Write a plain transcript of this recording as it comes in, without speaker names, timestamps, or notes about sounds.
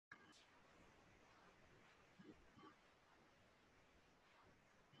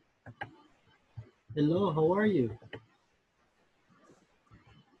Hello, how are you?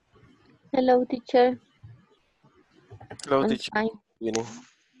 Hello, teacher. Hello, I'm teacher. fine. Evening.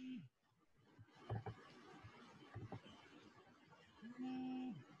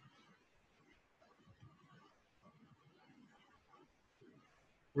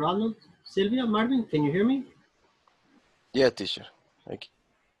 Ronald, Sylvia, Marvin, can you hear me? Yeah, teacher. I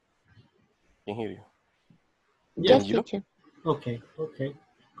can hear you. Yes. And Yes, you? teacher. Okay,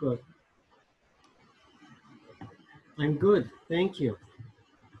 good. I'm good, thank you.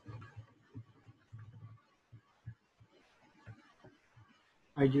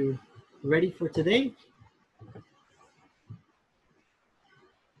 Are you ready for today?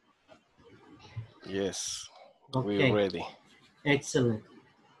 Yes, we're Okay, ready. excellent.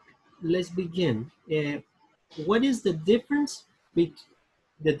 Let's begin. What is the difference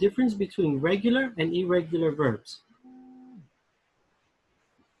between regular and irregular verbs?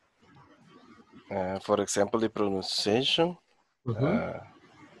 For example, the pronunciation Mm-hmm.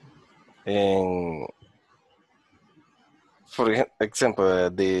 and for example,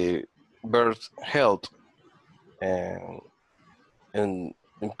 the verb held and in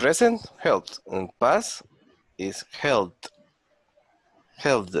present held and past is held.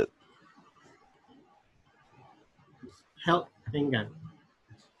 Held. Help, hang on.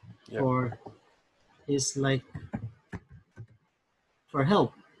 Yeah. For is like for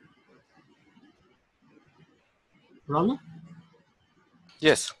help. Ronald?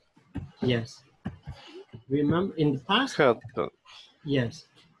 Yes. Yes. Remember in the past? Held. Yes.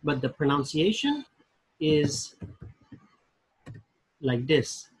 But the pronunciation is like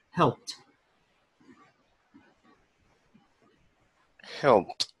this, helped.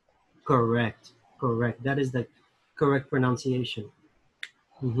 Helped. Correct. That is the correct pronunciation.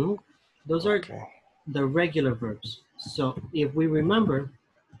 Those are Okay. the regular verbs. So if we remember,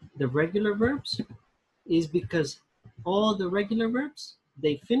 the regular verbs is because all the regular verbs,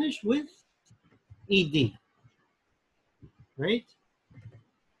 they finish with ed, right?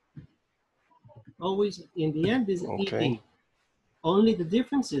 Always in the end is Okay. ed. Only the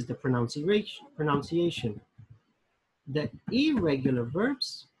difference is the pronunciation. The irregular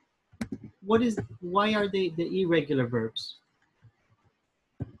verbs, why are they the irregular verbs?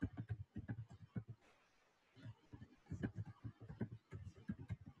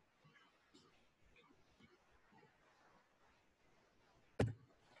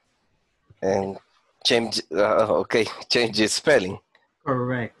 And change. Okay. Change the spelling.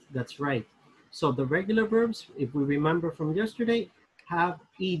 Correct, that's right. So the regular verbs, if we remember from yesterday, have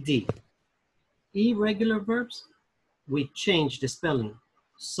ed. Irregular verbs, we change the spelling.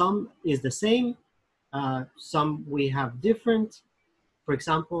 Some is the same, some we have different. For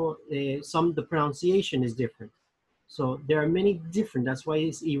example, some the pronunciation is different. So there are many different, that's why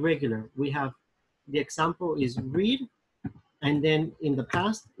it's irregular. We have, the example is read, and then in the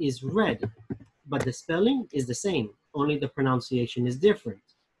past is read, but the spelling is the same, only the pronunciation is different,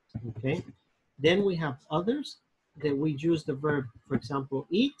 okay? Then we have others that we use the verb, for example,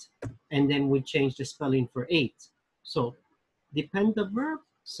 eat, and then we change the spelling for ate. So depend the verb,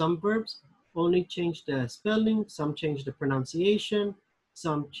 some verbs only change the spelling, some change the pronunciation,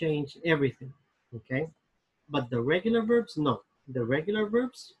 some change everything, okay? But the regular verbs, no. The regular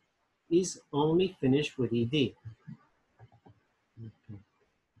verbs is only finished with ed.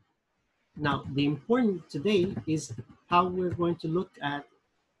 Now, the important today is how we're going to look at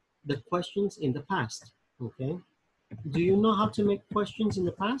the questions in the past, okay? Do you know how to make questions in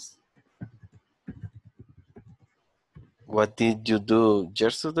the past? What did you do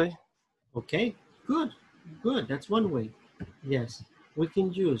yesterday? Okay, good, that's one way. Yes, we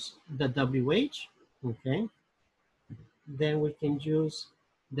can use the WH, okay? Then we can use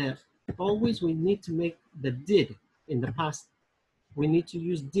the, always we need to make the did in the past. We need to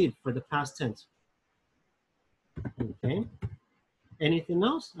use did for the past tense, okay? Anything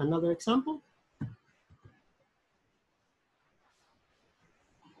else? Another example?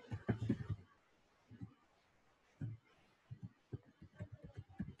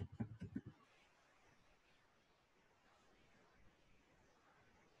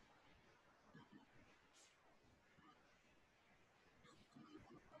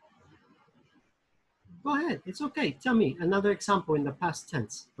 Go ahead, it's okay. Tell me another example in the past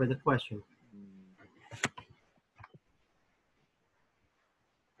tense for the question.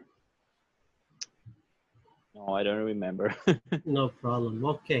 No, I don't remember. No problem,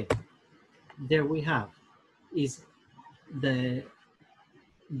 okay. There we have, is the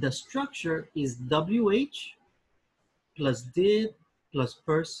structure is WH plus did plus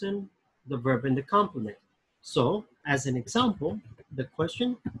person, the verb and the complement. So as an example, the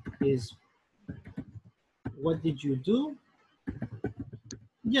question is, what did you do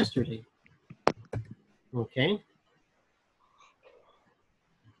yesterday? Okay.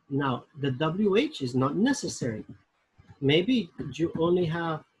 Now, the WH is not necessary. Maybe you only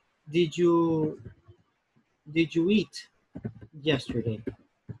have, did you eat yesterday?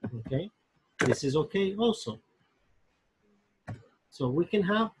 Okay. This is okay also. So we can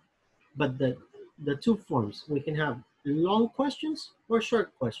have, but the two forms, we can have long questions or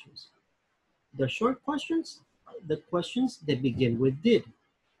short questions. The short questions, the questions that begin with did.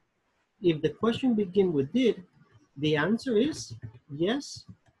 If the question begin with did, the answer is yes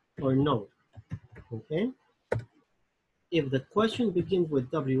or no, okay? If the question begins with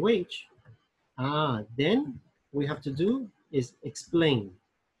WH, then we have to do is explain.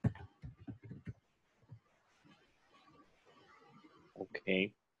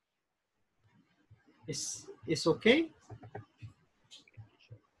 Okay. Is okay?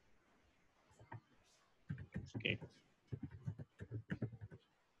 Okay.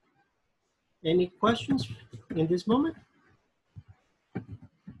 Any questions in this moment?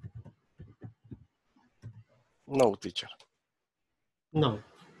 No, teacher. No.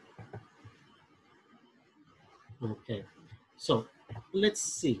 Okay. So let's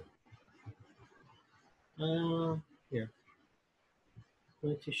see. Here. I'm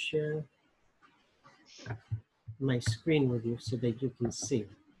going to share my screen with you so that you can see.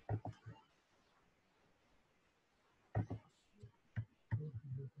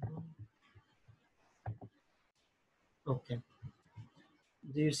 Okay.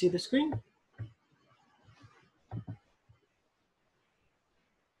 Do you see the screen?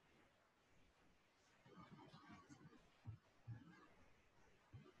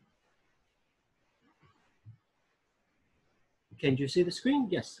 Can you see the screen?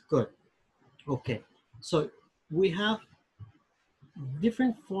 Yes, good. Okay, so we have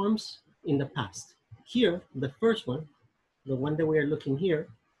different forms in the past. Here, the first one, the one that we are looking here,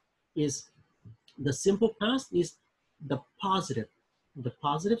 is the simple past is the positive. The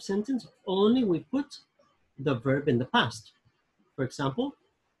positive sentence, only we put the verb in the past. For example,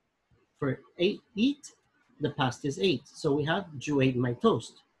 for eat, the past is ate. So we have, you ate my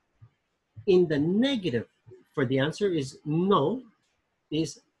toast. In the negative, for the answer is no,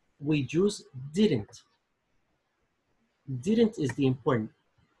 is we use didn't. Didn't is the important.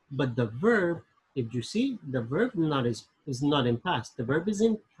 But the verb, if you see, the verb is not in past. The verb is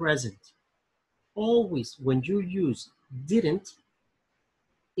in present. Always when you use didn't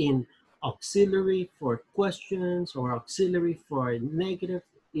in auxiliary for questions or auxiliary for negative,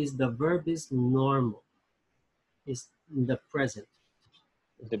 is the verb is normal. Is in the present.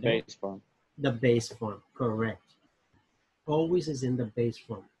 The base form. The base form, correct. Always is in the base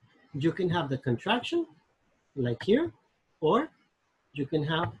form. You can have the contraction, like here, or you can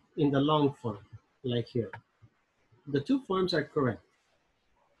have in the long form, like here. The two forms are correct.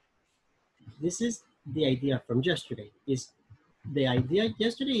 This is the idea from yesterday. The idea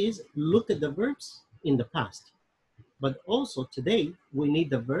yesterday is look at the verbs in the past. But also today, we need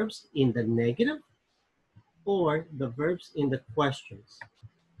the verbs in the negative or the verbs in the questions.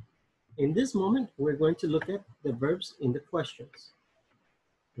 In this moment, we're going to look at the verbs in the questions.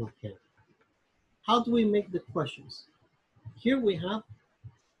 Okay. How do we make the questions? Here we have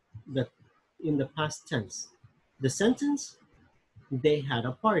in the past tense. The sentence, they had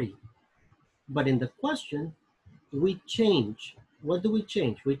a party. But in the question, we change. What do we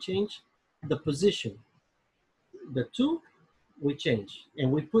change? We change the position. The two, we change. And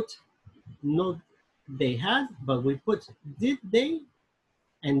we put no, they had, but we put did they,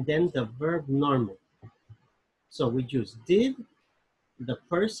 and then the verb normal. So we use did, the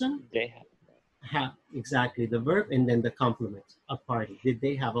person, They have, exactly, the verb, and then the complement, a party. Did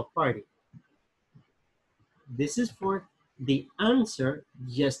they have a party? This is for the answer,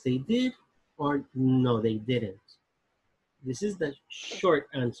 yes they did, or no they didn't. This is the short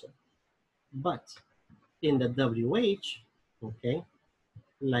answer. But in the WH, okay,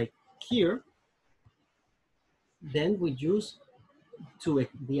 like here, then we use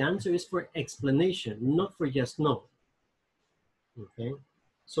the answer is for explanation, not for just no. Okay,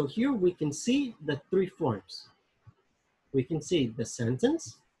 so here we can see the three forms. We can see the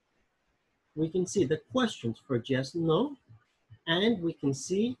sentence, we can see the questions for yes, no, and we can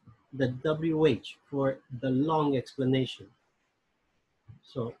see the WH for the long explanation.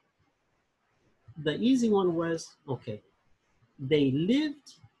 So the easy one was, okay, they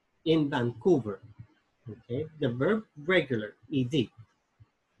lived in Vancouver. Okay, the verb regular, ed.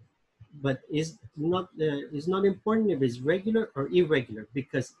 But is not important if it's regular or irregular,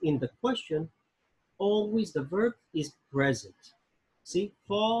 because in the question, always the verb is present. See,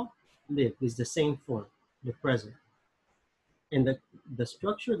 fall, live is the same form. the present. And the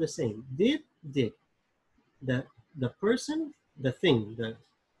structure the same. Did, did. The person, the thing,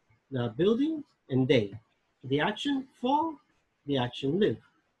 the building, and they. The action fall, the action live.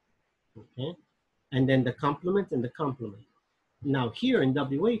 Okay? And then the complement and the complement. Now here in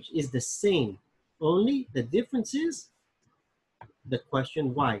WH is the same. Only the difference is the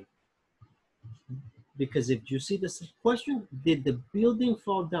question why. Because if you see this question, did the building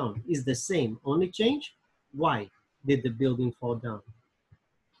fall down? Is the same. Only change, why did the building fall down?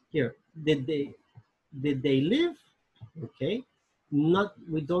 Here, did they live? Okay. Not,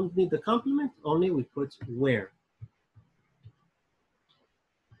 we don't need the complement, only we put where.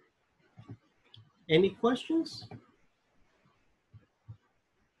 Any questions?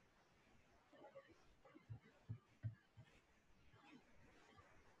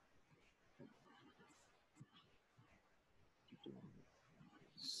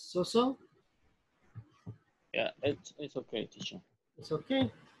 So? Yeah, it's okay, teacher. It's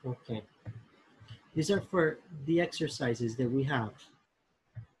okay? Okay. These are for the exercises that we have.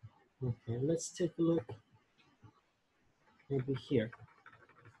 Okay, let's take a look maybe here.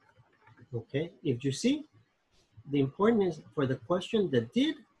 Okay, if you see, the important is for the question the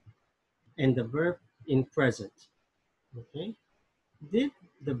did and the verb in present. Okay, did,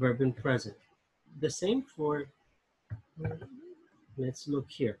 the verb in present. The same for, let's look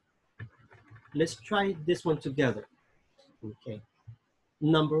here. Let's try this one together. Okay,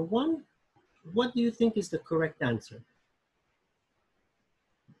 number one, what do you think is the correct answer?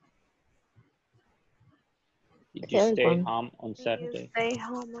 Did you Third stay one. home on Saturday? Stay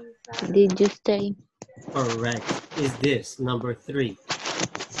home on Saturday. Did you stay? Correct. Is this number three?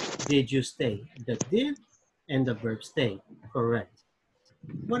 Did you stay? The did and the verb stay. Correct.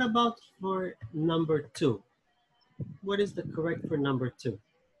 What about for number two? What is the correct for number two?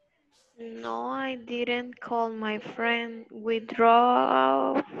 No, I didn't call my friend. We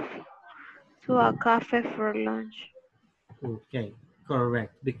drove to a cafe for lunch. Okay,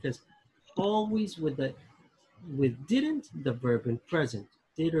 correct. Because always with didn't, the verb in present,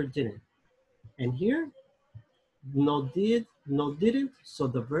 did or didn't. And here, no did, no didn't, so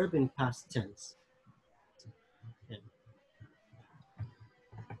the verb in past tense. Okay.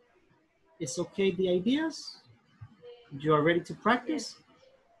 It's okay, the ideas? You are ready to practice?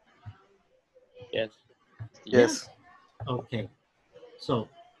 Yes. Yes. Okay. So,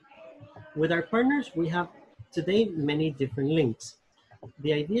 with our partners, we have today many different links.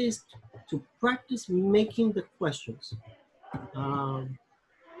 The idea is to practice making the questions. I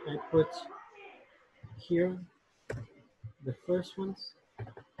put here the first ones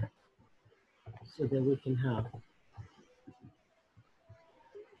so that we can have,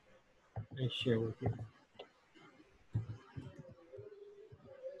 I share with you.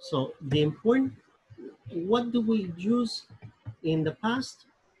 So the important, what do we use in the past?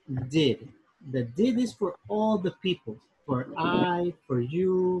 Did. The did is for all the people, for I, for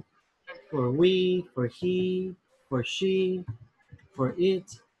you, for we, for he, for she, for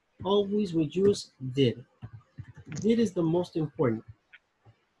it. Always we use did. Did is the most important.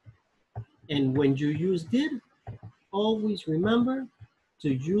 And when you use did, always remember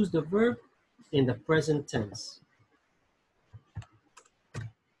to use the verb in the present tense.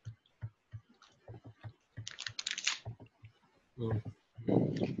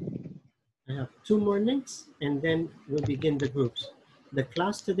 I have two more links and then we'll begin the groups. The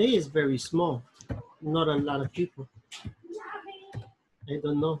class today is very small, not a lot of people. I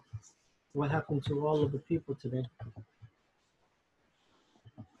don't know what happened to all of the people today.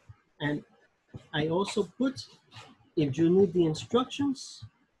 And I also put, if you need the instructions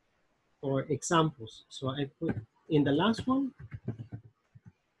or examples. So I put in the last one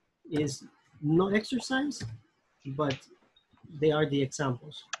is no exercise, but they are the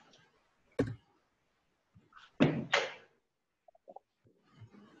examples.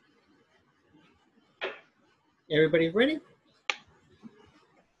 Everybody ready?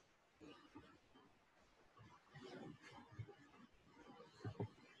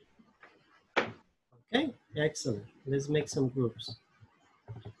 Okay, excellent. Let's make some groups.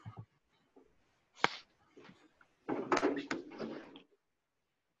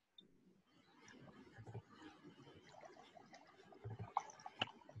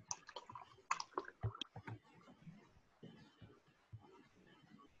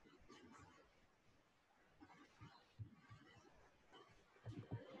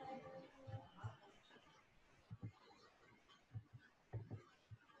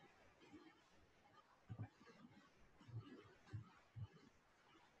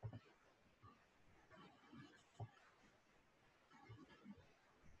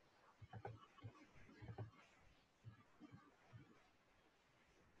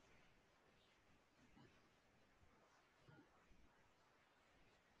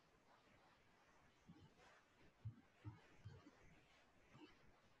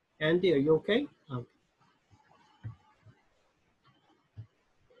 Andy, are you okay?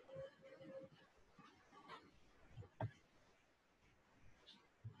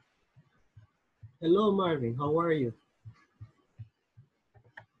 Hello, Marvin. How are you?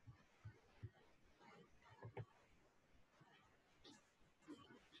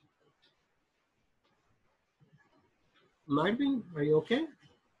 Marvin, are you okay?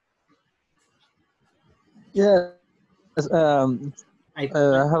 Yes, I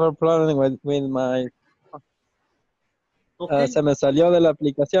have a problem with my... Okay. se me salió de la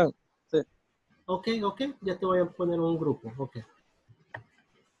aplicación. Sí. Ok, ya te voy a poner un grupo. Ok.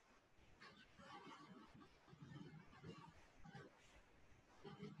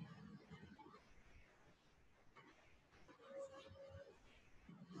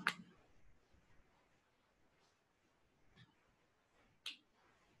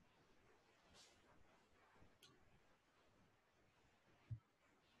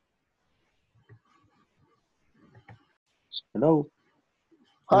 Hello.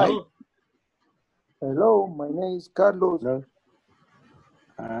 Hi. Hello. Hello, my name is Carlos. Hello.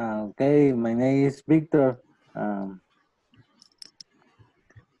 Okay, my name is Victor.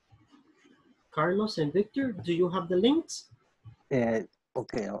 Carlos and Victor, do you have the links?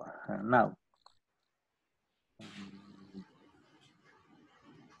 Okay, now.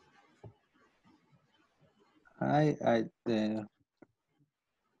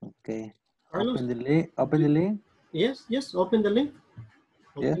 Okay. Carlos, Open the link. Open the link. Yes, open the link.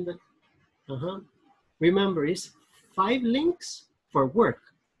 Yeah. Open the, Remember, it's 5 links for work,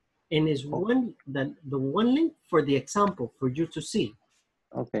 and is the one link for the example for you to see.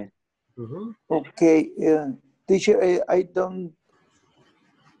 Okay. Okay, teacher, I don't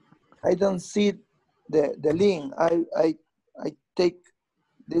see the link. I take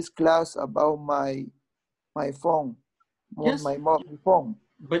this class about my phone, Yes. my mobile phone.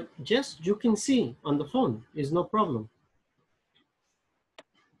 But just you can see on the phone is no problem.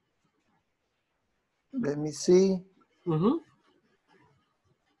 Let me see. You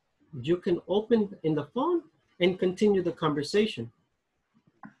can open in the phone and continue the conversation.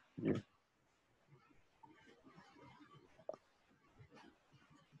 Yeah.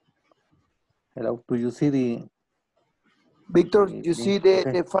 Hello, do you see the... Victor, you see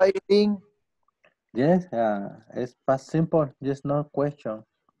the file link? Yes, it's past simple, just no question.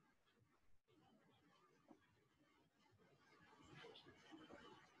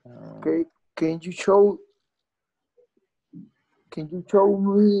 Okay, can you show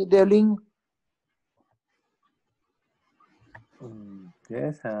me the link?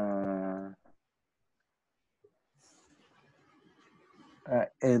 Yes.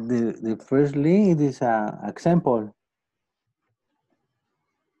 The first link is example.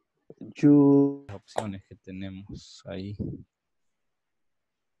 Las opciones que tenemos ahí.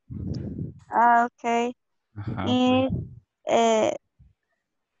 Okay. Ajá, Y,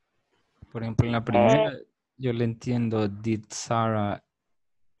 por ejemplo, en la primera yo le entiendo did Sarah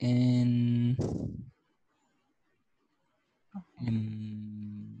and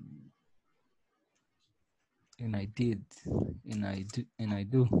I did and I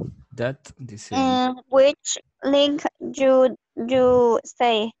do that dice which link you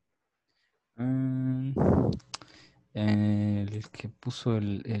say? El que puso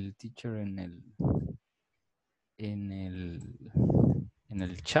el teacher en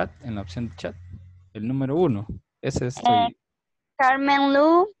el chat, en la opción de chat, el número 1, ese estoy.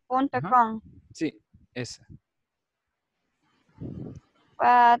 carmenlu.com. Sí, ese.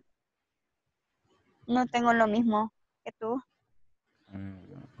 But no tengo lo mismo que tú.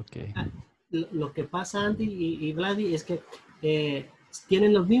 Okay. Lo que pasa, Andy y Vladi, es que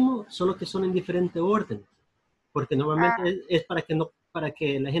tienen los mismos, solo que son en diferente orden. Porque normalmente es para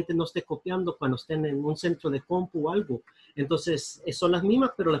que la gente no esté copiando cuando estén en un centro de compu o algo. Entonces, son las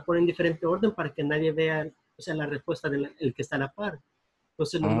mismas, pero las ponen en diferente orden para que nadie vea, o sea, la respuesta del que está a la par.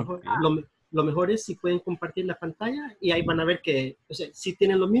 Entonces, lo mejor es si pueden compartir la pantalla y ahí van a ver que, o sea, sí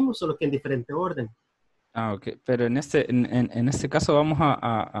tienen lo mismo, solo que en diferente orden. Ok, pero en este caso vamos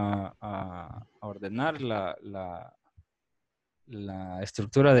a ordenar la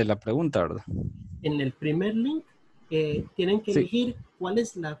estructura de la pregunta, ¿verdad? En el primer link tienen que elegir cuál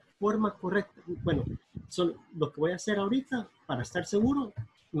es la forma correcta. Bueno, lo que voy a hacer ahorita, para estar seguro,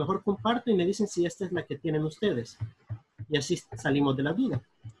 mejor comparto y me dicen si esta es la que tienen ustedes. Y así salimos de la duda.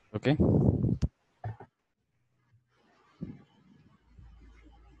 Ok.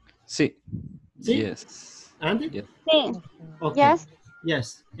 Sí. ¿Sí? Yes. Andy? Yes. Sí. Okay. Yes.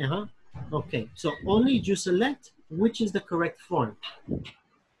 Yes. Okay. So only you select which is the correct form.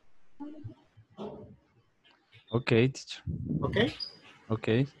 Okay, teacher. Okay?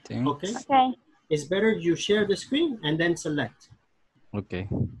 Okay, thanks. Okay. Okay. It's better you share the screen and then select. Okay.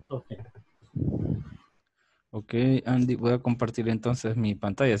 Okay. Ok, Andy, voy a compartir entonces mi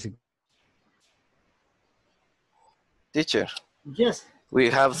pantalla. Teacher, Yes. we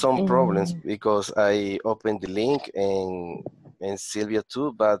have some problems because I opened the link and Sylvia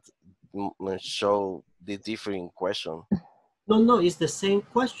too, but show the different question. No, it's the same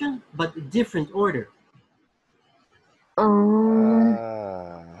question, but different order.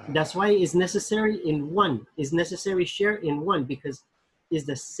 That's why it's necessary in one. It's necessary share in one because it's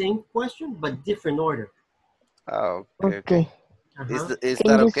the same question, but different order. Oh, okay. Is Can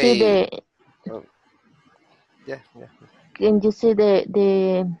that you okay? see the? Oh, yeah. Can you see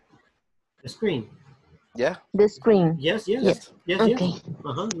the screen? Yeah. The screen. Yes. Okay.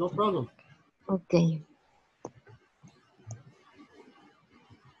 No problem. Okay.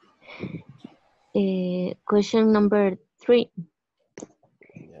 Question number 3.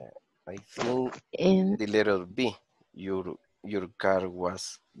 Yeah, I think the letter B. Your car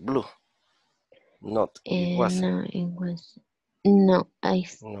was blue. Not it wasn't. No, it was no.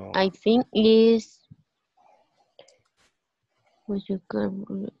 No. I think is was your car?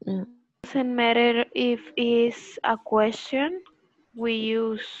 No. Doesn't matter if it's a question, we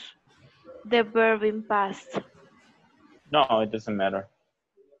use the verb in past. No, it doesn't matter.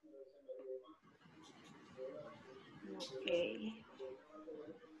 Okay.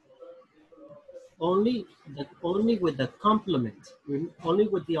 Only with the complement, only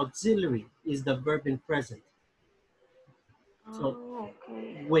with the auxiliary is the verb in present. So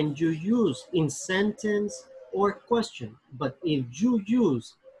Okay. when you use in sentence or question, but if you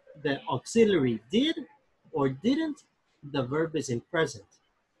use the auxiliary did or didn't, the verb is in present.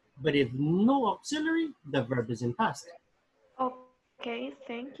 But if no auxiliary, the verb is in past. Okay,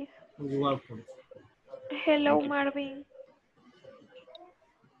 thank you. You're welcome. Hello, Marvin.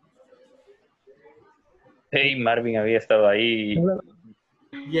 Hey, Marvin había estado ahí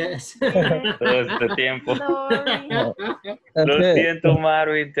Yes. todo este tiempo. Sorry. Lo siento,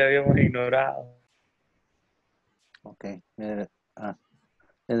 Marvin, te habíamos ignorado. Okay. Letter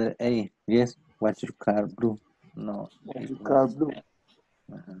A. Yes. What's your car blue? No. Was your car blue?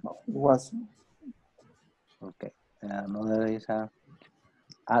 No, it wasn't. Okay. Another is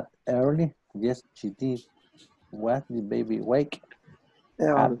at early. Yes, she did. Was the baby awake?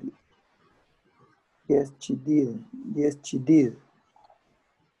 Early. Yes, she did. Yes, she did.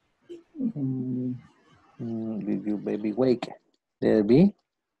 Did your baby wake? Letter B.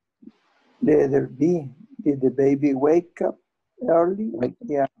 Letter B. Did the baby wake up early?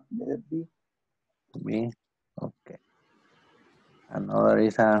 Yeah, letter B. B. Okay. Another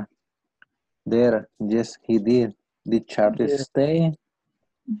is there. Yes, he did. Did Charlie stay?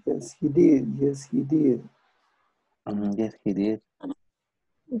 Yes, he did. Yes, he did. Yes, he did.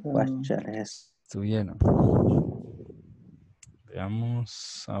 Was Charlie? Estuvieron.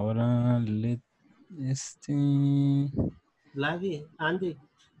 Veamos ahora. Vladi, Andy,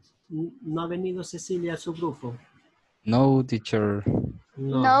 ¿no ha venido Cecilia a su grupo? No, teacher.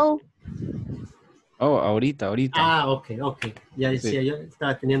 No. Oh, ahorita. Ah, ok. Ya decía, Sí. yo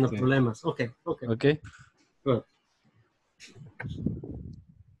estaba teniendo problemas. Ok. Good.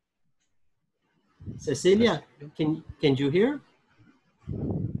 Cecilia, can you hear?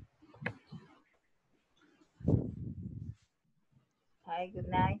 Hi, good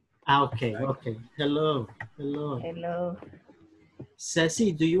night. Okay. Hello. Hello.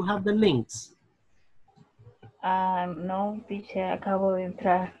 Ceci, do you have the links? No, teacher, acabo de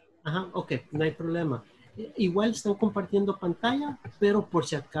entrar. Ok, no hay problema. Igual están compartiendo pantalla, pero por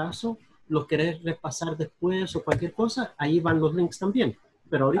si acaso lo querés repasar después o cualquier cosa, ahí van los links también.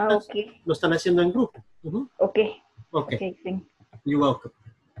 Pero ahorita lo están haciendo en grupo. Okay, thank You're welcome.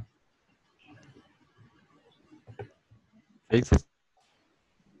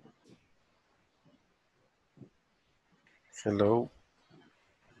 Hello.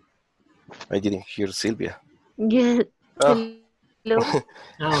 I didn't hear Sylvia. Yes. Oh. Hello.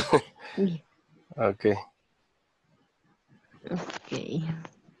 Okay. Okay.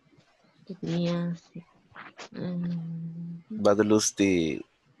 Give me a sec. But lose the.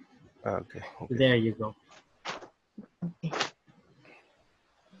 Okay. There you go. Okay.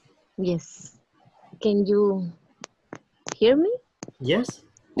 Yes. Can you hear me? Yes.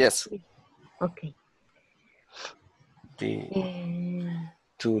 Okay.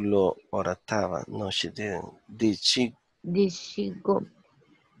 Tu lo oratava. No, she didn't. Did she go?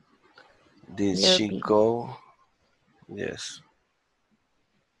 Did she go? Yes.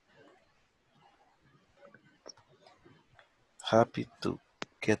 Happy to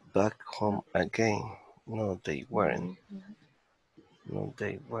get back home again. No, they weren't. No,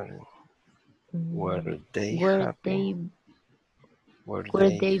 they weren't. Were Mm, they were happy? they Were were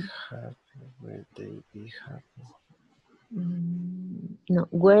they they happy? Were they be happy? no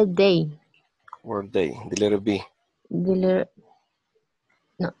were they Were they? The letter B. the letter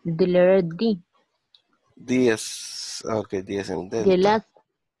no the letter D, Diez. Okay, diez en the delta. last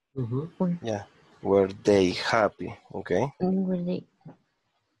Mhm. one. Yeah. Were they happy? Okay. Were they?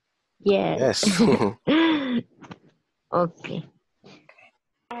 Yes. Yes. Okay.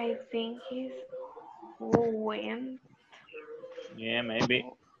 I think he's who went. Yeah, maybe.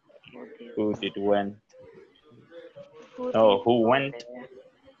 Who did, Who did went? who Oh, did who go went there?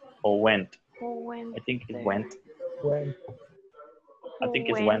 or went? Who went I think it there? went. When I Who think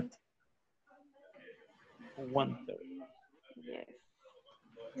it's went? went. Who went there? Yes.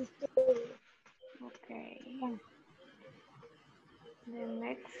 Okay. The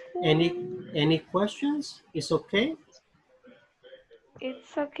next one. Any questions? Is okay?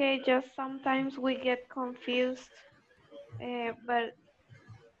 It's okay. Just sometimes we get confused, but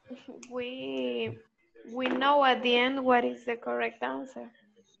we we know at the end what is the correct answer.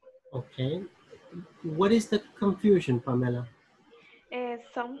 Okay. What is the confusion, Pamela?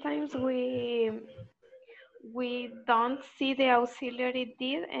 Sometimes we don't see the auxiliary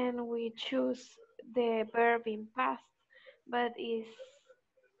did and we choose the verb in past, but it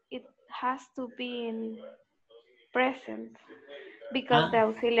has to be in present because the Ah,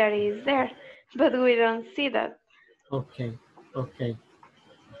 auxiliary is there, but we don't see that. okay. Okay.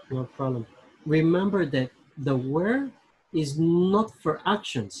 No problem. Remember that the where is not for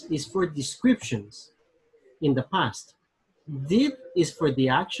actions, it's for descriptions in the past. Did is for the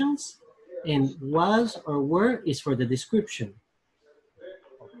actions, and was or were is for the description.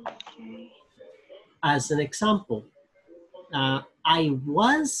 Okay. As an example, I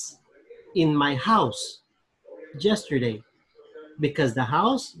was in my house yesterday because the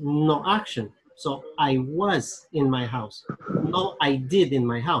house, no action. So I was in my house. No, I did in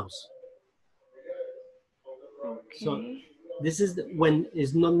my house. So Okay. this is when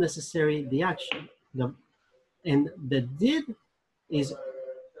is not necessary the action. And the did is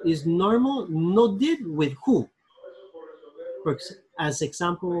normal. No did with who. As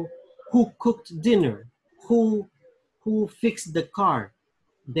example, who cooked dinner? Who fixed the car?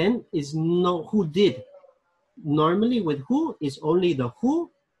 Then is no who did. Normally with who is only the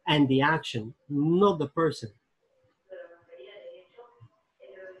who and the action, not the person.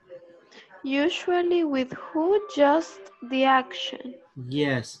 Usually with who, just the action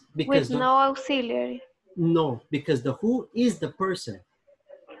Yes, with because no auxiliary. because the who is the person.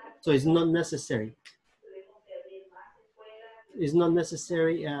 So it's not necessary. It's not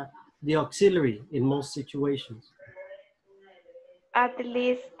necessary the auxiliary in most situations. At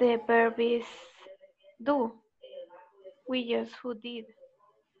least the verb is do. We just who did.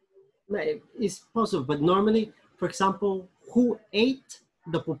 It's possible, but normally, for example, who ate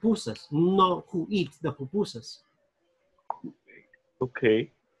the pupusas? No, who eat the pupusas?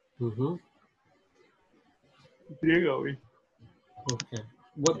 Okay. Mm-hmm. Dígame. Okay.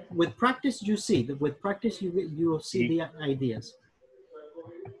 With practice, you see. With practice, you see the ideas.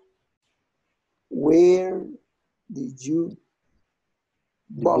 Where did you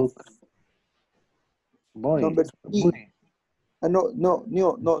The both? book. Boy. Number B. Boy.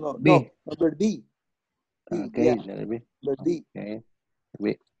 No. B. Number B. B. Okay, Yeah. letter B. Number B. Okay.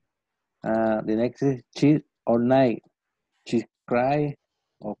 B. The next is cheat or night. She cry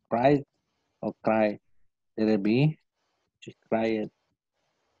or cried or cry. Letter B. She cried.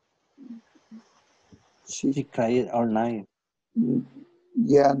 She cried all night.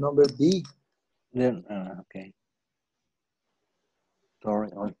 Yeah, number B. Then okay. Sorry.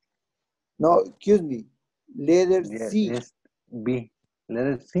 No, excuse me. Letter Yeah, C. it's B.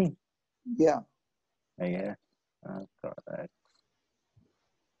 Letter C. Yeah. Yeah. Correct.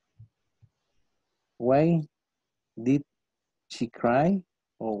 Why did she cry?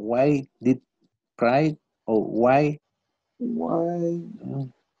 Or why did cry? Or why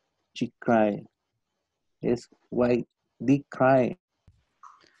she cried? Yes, why did cry?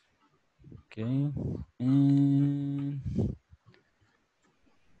 Okay. And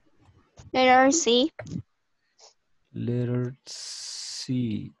Letter C. letter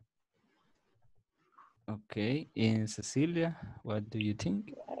C. Okay. And Cecilia, what do you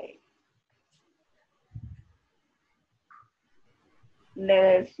think?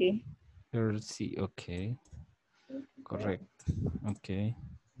 Letter C. Letter C. Okay. Correct. Okay.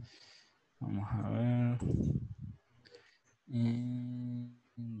 Vamos a ver. In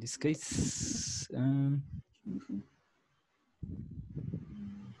this case,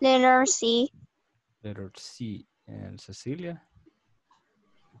 Letter C. letter C and Cecilia.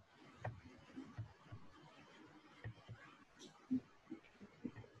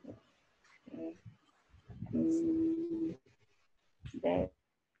 Letter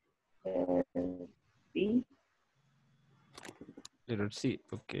B. Letter C.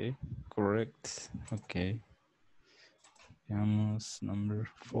 Okay, correct. Okay. Veamos number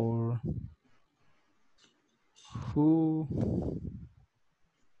 4. Who?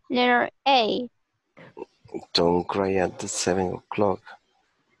 Letter A. Don't cry at the 7 o'clock.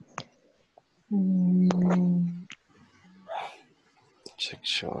 Check,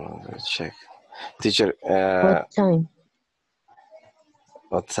 sure, check. Teacher, What time?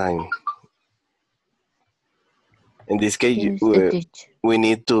 what time? In this case, Yes, the teacher. we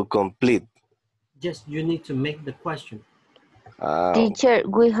need to complete. Just you need to make the question. Teacher,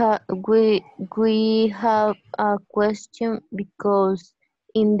 we have a question because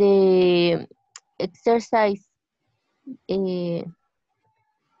in the exercise, the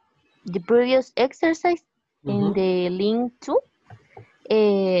previous exercise in the link 2,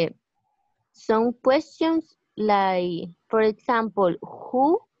 some questions like, for example,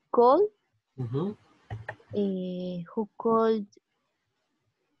 who called? Who called?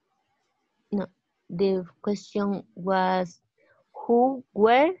 No, the question was who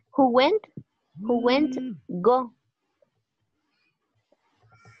went, go.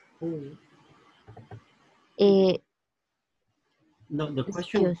 No, the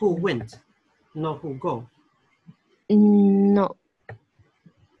question who went, not who go. No.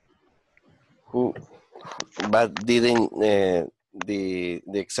 Who, but didn't the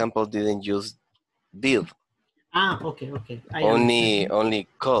example didn't use did. Okay. I only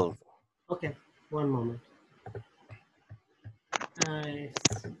called. Okay, one moment.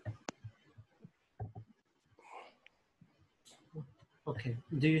 Okay,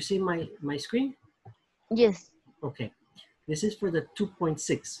 do you see my screen? Yes. Okay, this is for the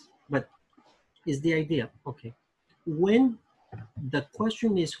 2.6, but is the idea. Okay, when the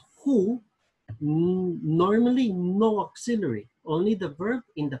question is who, normally no auxiliary, only the verb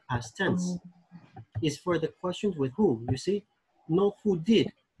in the past tense is for the questions with who. You see, no who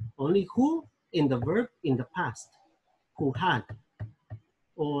did, only who in the verb in the past, who had.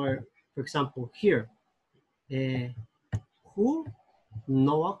 Or for example here, who,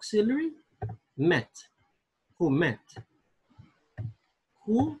 no auxiliary, met, who met.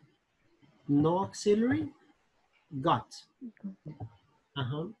 Who, no auxiliary, got.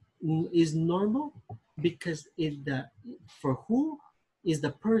 Is normal because for who is the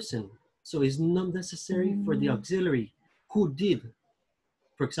person, so it's not necessary for the auxiliary. Who did,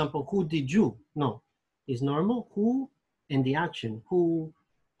 for example, who did you? No, it's normal. Who and the action. Who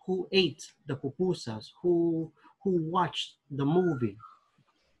ate the pupusas? Who watched the movie?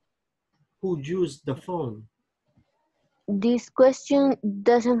 Who used the phone? This question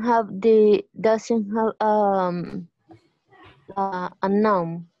doesn't have a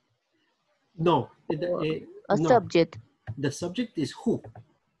noun. No, a subject. The subject is who.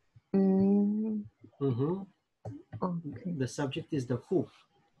 Okay. The subject is the who.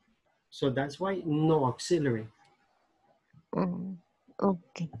 So that's why no auxiliary.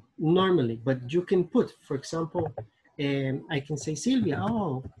 Okay. Normally, but you can put, for example, I can say Sylvia.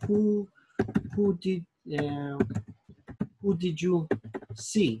 Oh, who did you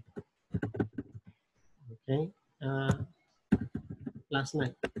see? Okay, last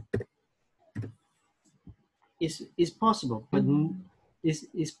night. Is possible, but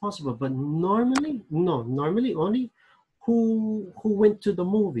is possible, but normally no. Normally only who went to the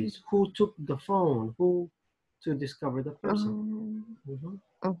movies, who took the phone, who to discover the person.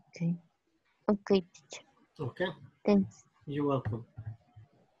 Okay. Okay, teacher. Okay. Thanks. You're welcome.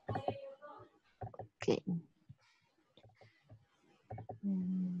 Okay.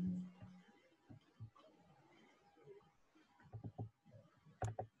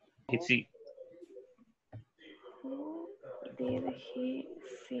 It's C. Who did he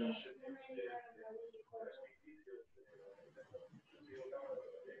see?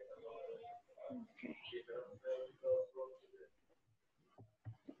 Okay.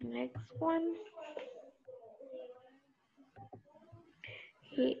 Next one.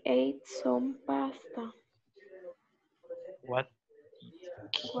 He ate some pasta. What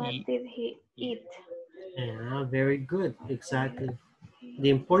did he eat? Yeah, very good. Exactly. The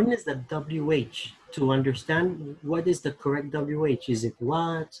important is the WH to understand what is the correct WH. Is it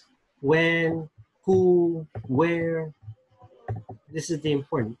what, when, who, where? This is the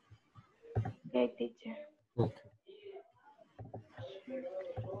important. Okay, teacher. Okay.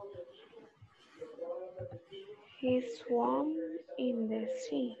 He swam in the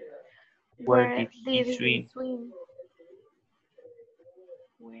sea. Where did he swim?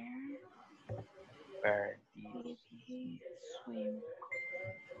 Where did he swim?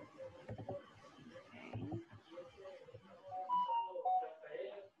 Okay.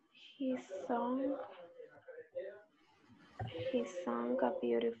 He sung. He sang a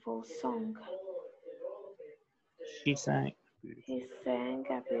beautiful song. She sang. He sang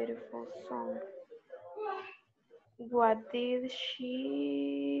a beautiful song. What did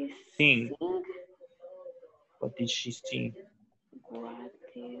she Sing. sing? What did she sing? What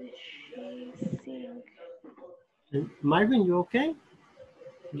did she sing? And Marvin, you okay?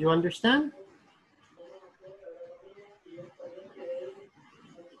 You understand?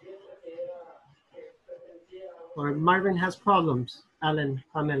 Or Marvin has problems? Alan,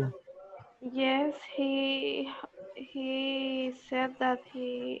 Pamela. Yes, he said that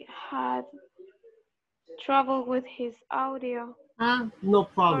he had trouble with his audio No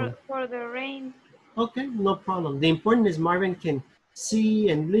problem. for the rain. Okay, no problem. The important is Marvin can see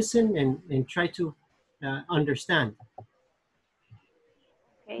and listen and try to understand.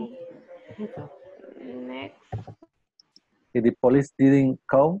 Okay. Okay. Next. If the police didn't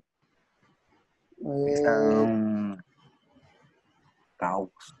come, Cow.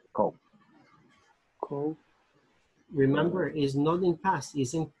 Remember, is not in past,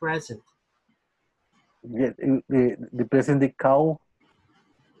 is in present. Yeah, the present the cow.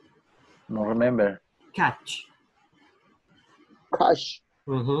 No, remember. Catch. Cash.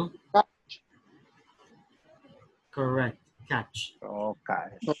 Mm-hmm. Catch. Correct. Catch. Oh,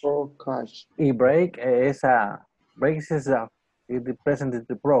 cash. Oh, cash. Y break is breaks is the present is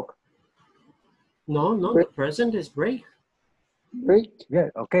the broke. No, Break. the present is break. Break. Yeah,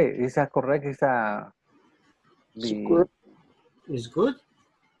 okay. Is a correct? Is a the is good.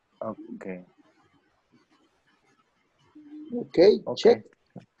 Okay. Okay. Check.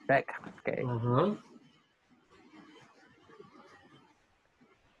 Check. Okay.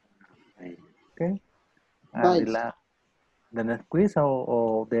 Okay. Nice. The next quiz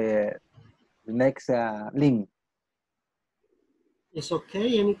or the next link. It's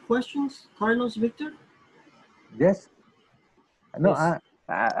okay. Any questions, Carlos, Victor? Yes. No, Yes.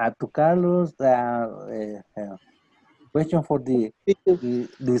 to Carlos, question for the quiz,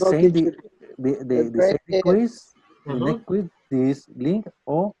 the next quiz, this link,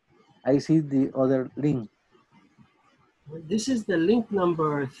 or I see the other link. This is the link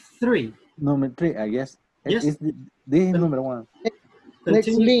number 3. Number 3, I guess. Yes. This is number 1. Next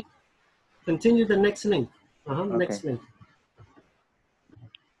link. Continue the next link. Okay. Next link.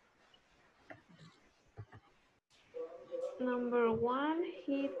 Number 1,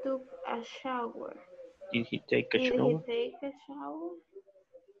 he took a shower. Did he take a shower? Did he take a shower?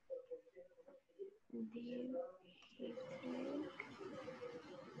 Did he take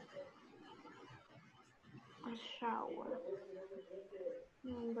a shower?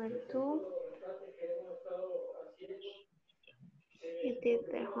 Number 2, he did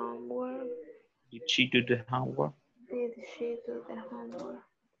the homework. Did she do the homework? Did she do the homework?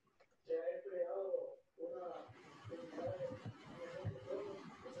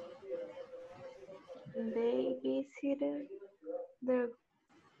 They visited their...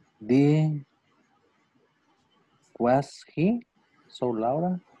 Was he saw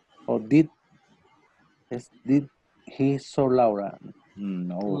Laura? Or did he saw Laura?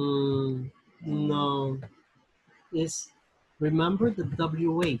 No. No. Remember the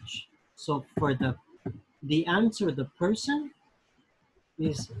WH. So for the answer, the person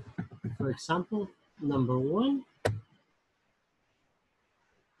is, for example, number 1.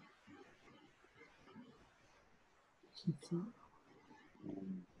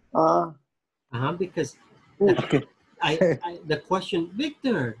 Because the question,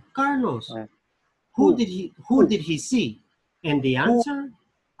 Victor, Carlos, who did he see? And the answer,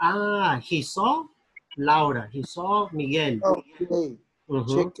 he saw Laura. He saw Miguel. Okay.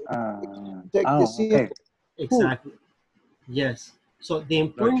 Check the scene. Exactly. Yes. So the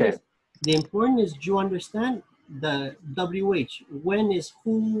important is you understand the WH. When is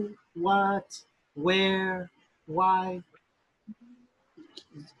who, what, where, why.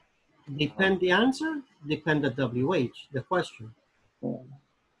 Depend the answer, depend the WH, the question.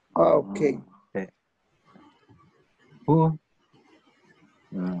 Okay. Who?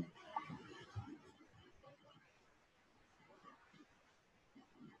 No.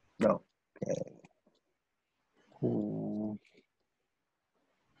 Okay. Who?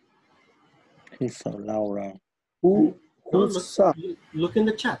 He saw Laura. Who saw? Look in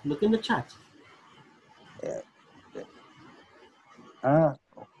the chat. Look in the chat. Yeah.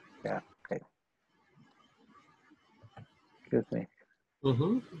 Okay. Excuse me.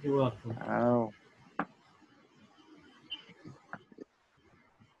 You're welcome. Oh.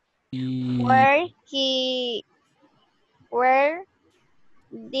 Where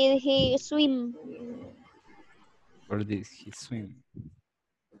did he swim? Where did he swim?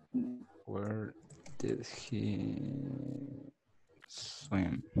 Where did he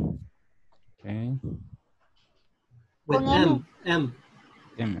swim? Okay. With Con M.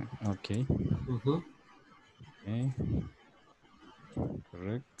 M. Okay. Mhm. Okay.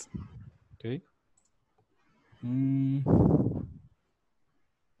 Correct. Okay. Mm.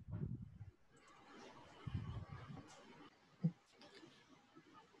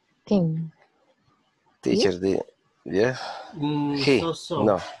 King. Teacher, yeah. He. So.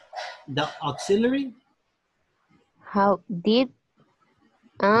 No. The auxiliary? How did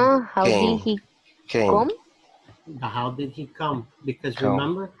Came. he Came. come? How did he come? Because Come.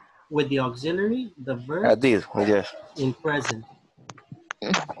 remember, with the auxiliary, the verb Did. Yeah. in present.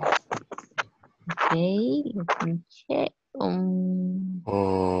 Okay, let me check. Mm,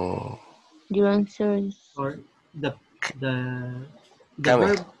 Your answers. Or the the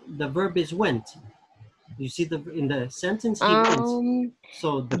Come. the verb is went. You see the in the sentence he went.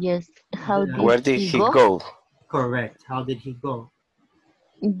 So Yes. How did Where did he he go? go? correct. How did he go?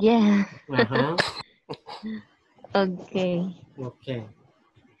 Yeah. Uh-huh. Okay. Okay.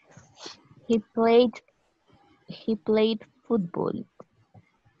 He played football.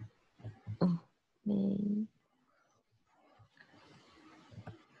 Okay.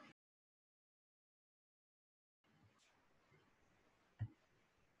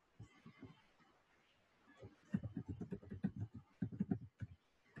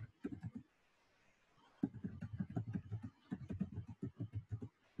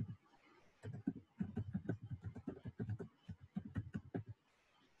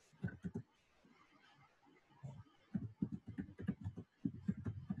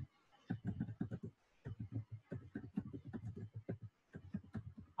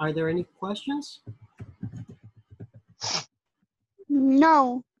 Are there any questions?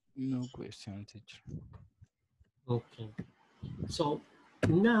 No. No question, teacher. Okay. So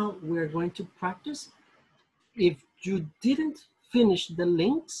now we're going to practice. If you didn't finish the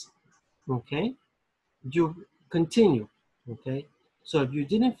links, okay, you continue, okay? So if you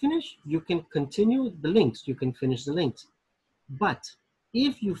didn't finish, you can continue the links. You can finish the links. But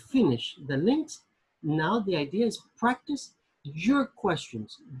if you finish the links, now the idea is practice your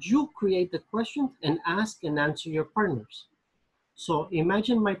questions. You create the questions and ask and answer your partners. So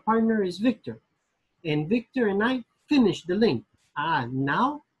imagine my partner is Victor, and Victor and I finish the link.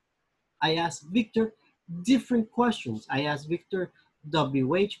 Now I ask Victor different questions. I ask Victor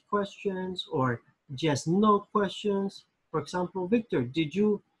WH questions or just no questions. For example, Victor, did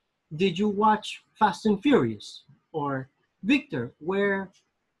you watch Fast and Furious? Or Victor, where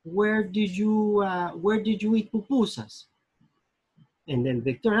did you eat pupusas? And then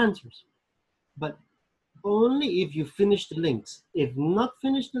Victor answers. But only if you finish the links. If not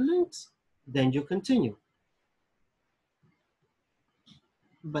finish the links, then you continue.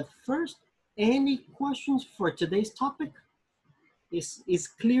 But first, any questions for today's topic? Is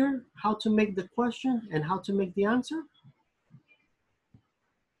clear how to make the question and how to make the answer?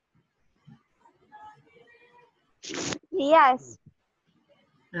 Yes.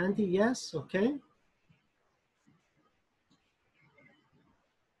 Andy, yes, okay.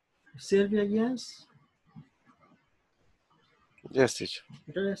 Sylvia, yes. Yes, teacher.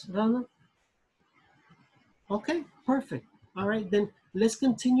 Yes, Rana? Okay, perfect. All right, then let's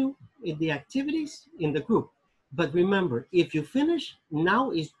continue in the activities in the group. But remember, if you finish,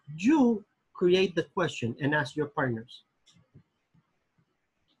 now is you create the question and ask your partners.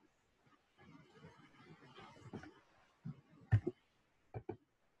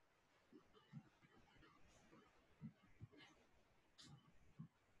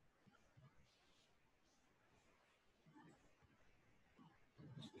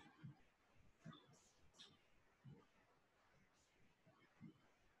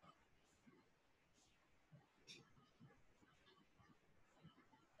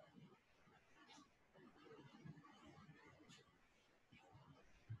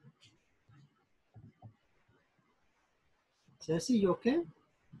 Ceci, you okay?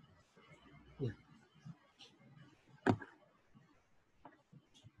 Yeah.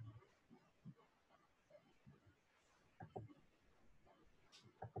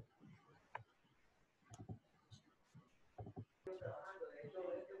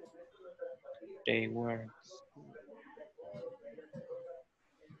 They were.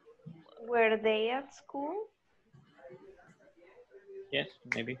 Were they at school? Yes,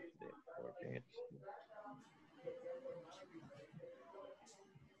 maybe. They were there.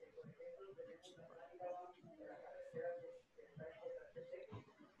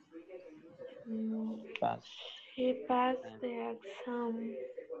 Mm, Pass. she passed the exam.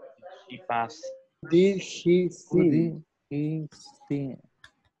 She passed. Did he Who see? did he see?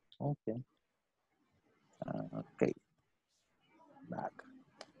 Okay. Okay. Back.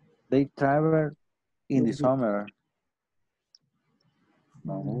 They travel in the summer.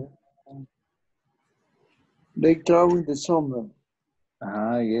 No. They travel in the summer.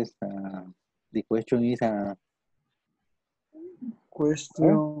 Yes. The question is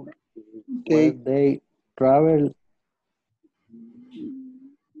Question. where they travel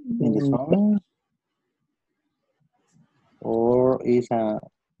in the summer, or is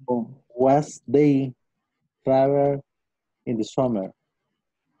was they travel in the summer?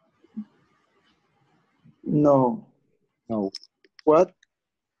 No. No. What?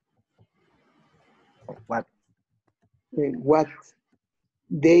 What? What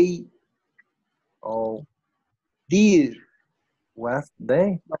they did. Was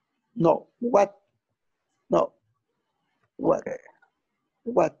they? No. What? No. What? Okay.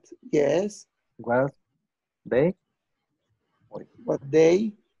 What? Yes. Was they? What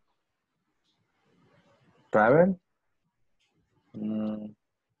they? Travel?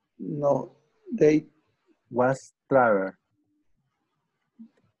 No. They Was travel.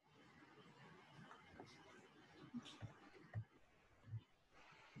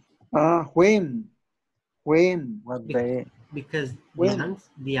 When? When? What they? Because When?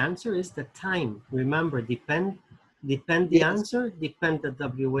 the answer is the time. Remember, depend the Yes. answer, depend the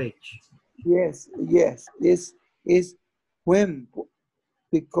WH. Yes. Yes. Is when,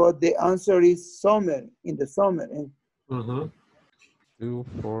 because the answer is summer, in the summer. And Do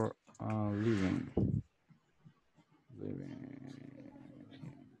for living.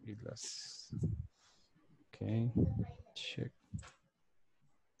 Islas. Okay, check.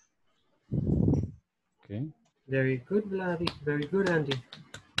 Okay. Very good, Vladi. Very good, Andy.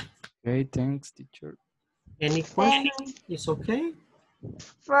 Okay, thanks, teacher. Any questions? It's okay?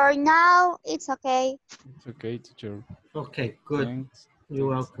 For now, it's okay. It's okay, teacher. Okay, good. Thanks. You're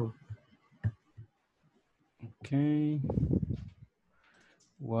welcome. Okay.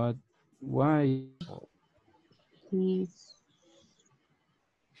 Why? He's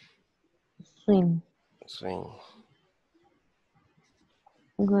swim. Swing.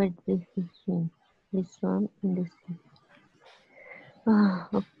 Where did he swim? He swam in the sea.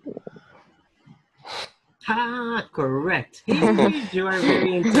 Okay. Correct. You are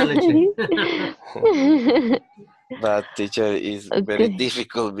very intelligent. But teacher is very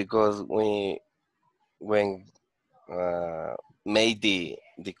difficult because when made the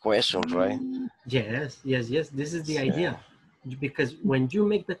question, right? Yes. This is the idea. Because when you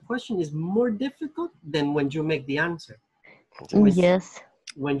make the question, it's more difficult than when you make the answer. Yes.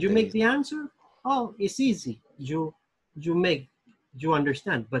 When you make the answer, it's easy. You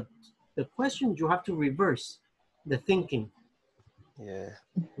understand. But the question, you have to reverse the thinking. Yeah.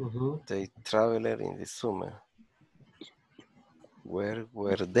 They traveled in the summer. Where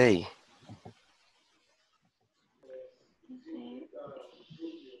were they?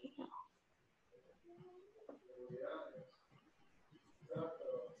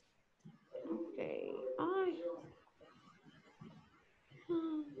 Okay.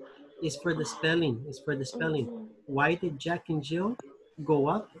 It's for the spelling. It's for the spelling. Why did Jack and Jill go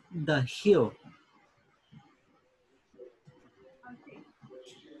up the hill?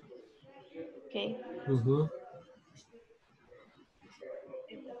 Okay.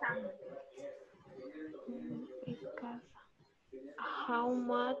 How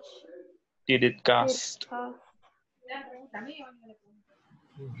much did it cost? Okay.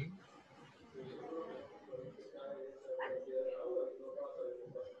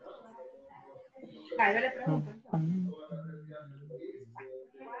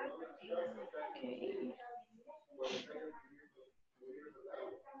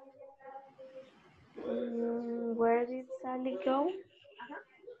 Where did Sally go?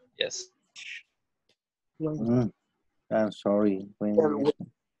 Yes. I'm sorry. When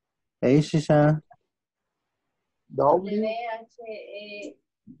H is a W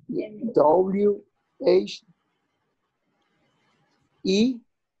H E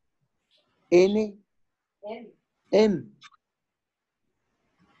N M.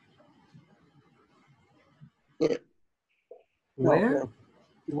 Where?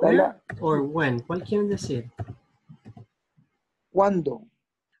 Where or when? ¿Cuál quieren decir? ¿Cuándo?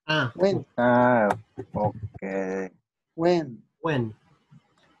 When? Okay. When? When?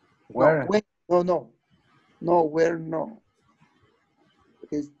 Where? No, when? No, where? No.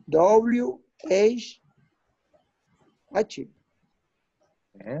 It's W H H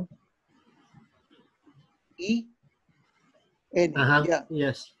E N. Yeah.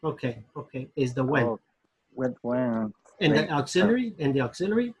 Yes. Okay. Is the when. When? And the auxiliary? And the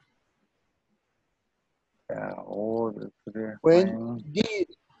auxiliary? When did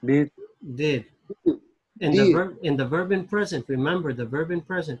Did. Did. And Did. the verb in present, remember the verb in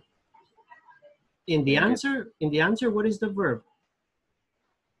present. In the answer, what is the verb?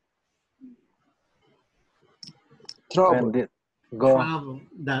 Trouble. Go. Travel.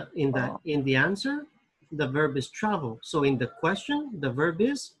 In the answer, the verb is travel. So in the question, the verb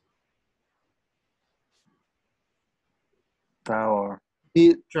is Tower.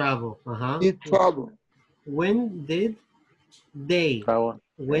 Did. travel. Did travel. When did they? Travel.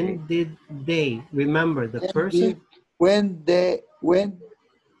 When did they? Remember the person. When did When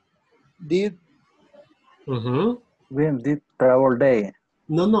did travel day?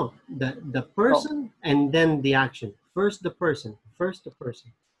 No. The person and then the action. First the person.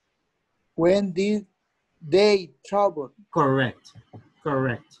 When did they travel? Correct.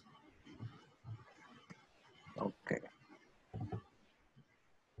 Okay.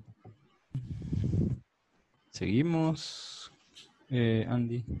 Seguimos,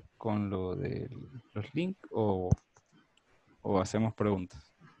 Andy, con lo de los links o hacemos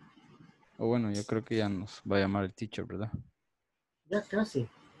preguntas. O bueno, yo creo que ya nos va a llamar el teacher, ¿verdad? Ya casi.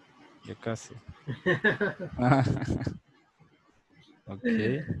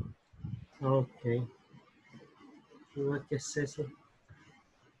 Okay. What que Ceci?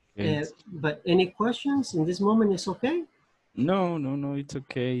 But any questions in this moment is okay? No, it's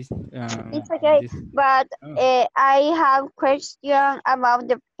okay. It's okay, but I have question about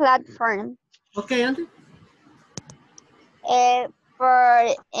the platform. Okay, Andy.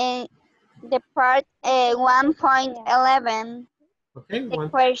 For the part 1.11. Okay. The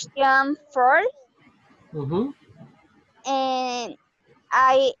question 4. And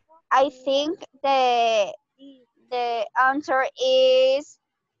I think the answer is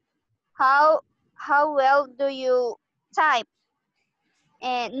how well do you type?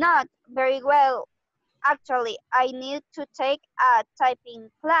 Not very well. Actually, I need to take a typing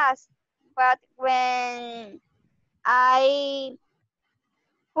class, but when I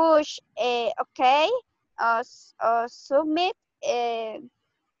push OK or submit, I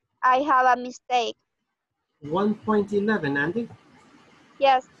have a mistake. 1.11, Andy?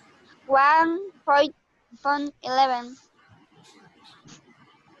 Yes, 1.11.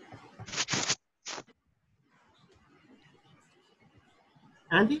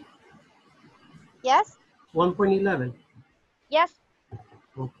 Andy? Yes? 1.11. Yes.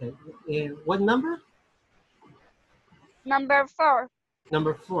 Okay. What number? Number 4.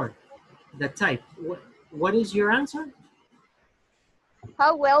 Number 4. The type. What is your answer?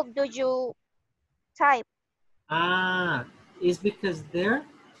 How well do you type? It's because there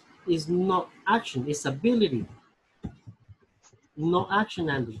is no action. It's ability. No action,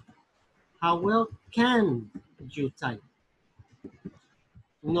 Andy. How well can you type?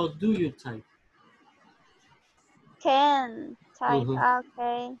 No, do you type? Can type.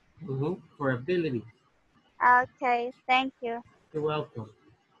 Okay. For ability. Okay, thank you. You're welcome.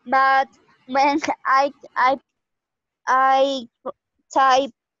 But when I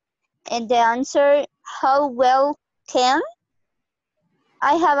type and the answer, how well can,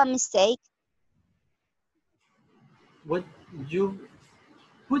 I have a mistake. What you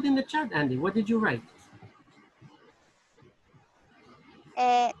put in the chat, Andy? What did you write?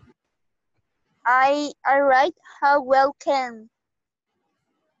 I write how well can.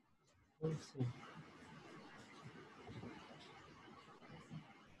 Let's see.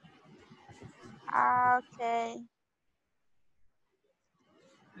 Okay.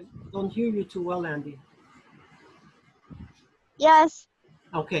 I don't hear you too well, Andy. Yes.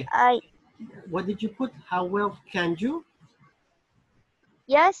 Okay. What did you put? How well can you?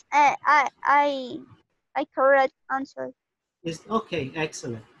 Yes, I correct answer. Yes. Okay.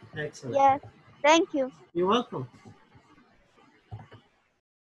 Excellent. Yes. Thank you. You're welcome.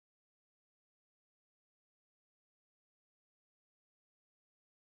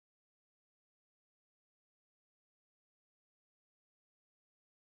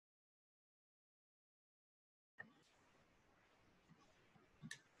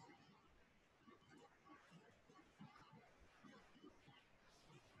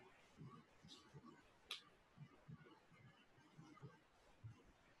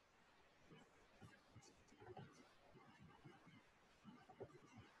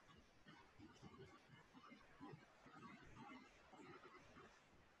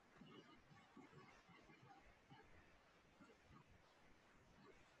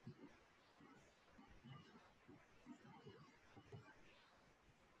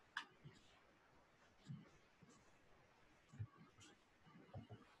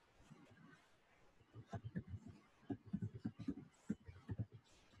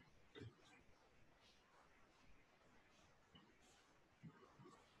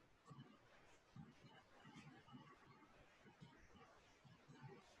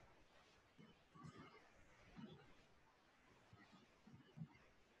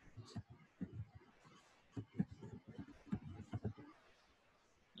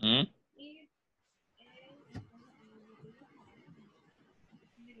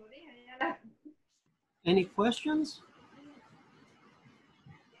 Any questions?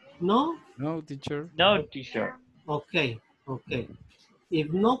 No? No, teacher. No, teacher. Okay, okay.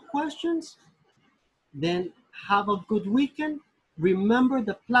 If no questions, then have a good weekend. Remember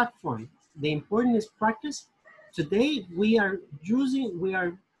the platform. The important is practice. Today we are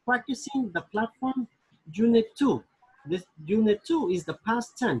practicing the platform unit 2. This unit 2 is the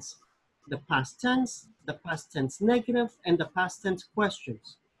past tense. The past tense negative, and the past tense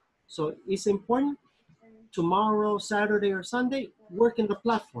questions. So it's important tomorrow, Saturday or Sunday, work in the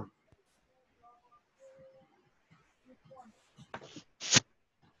platform.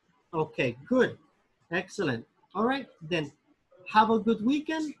 Okay, good. Excellent. All right, then have a good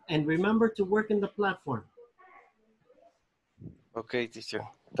weekend and remember to work in the platform. Okay, teacher.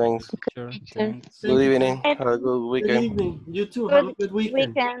 Thanks. Teacher, Teacher. thanks. Good Thank you. evening. Have a good Good weekend. evening. You too. Have a Good good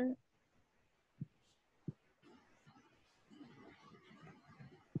weekend. weekend.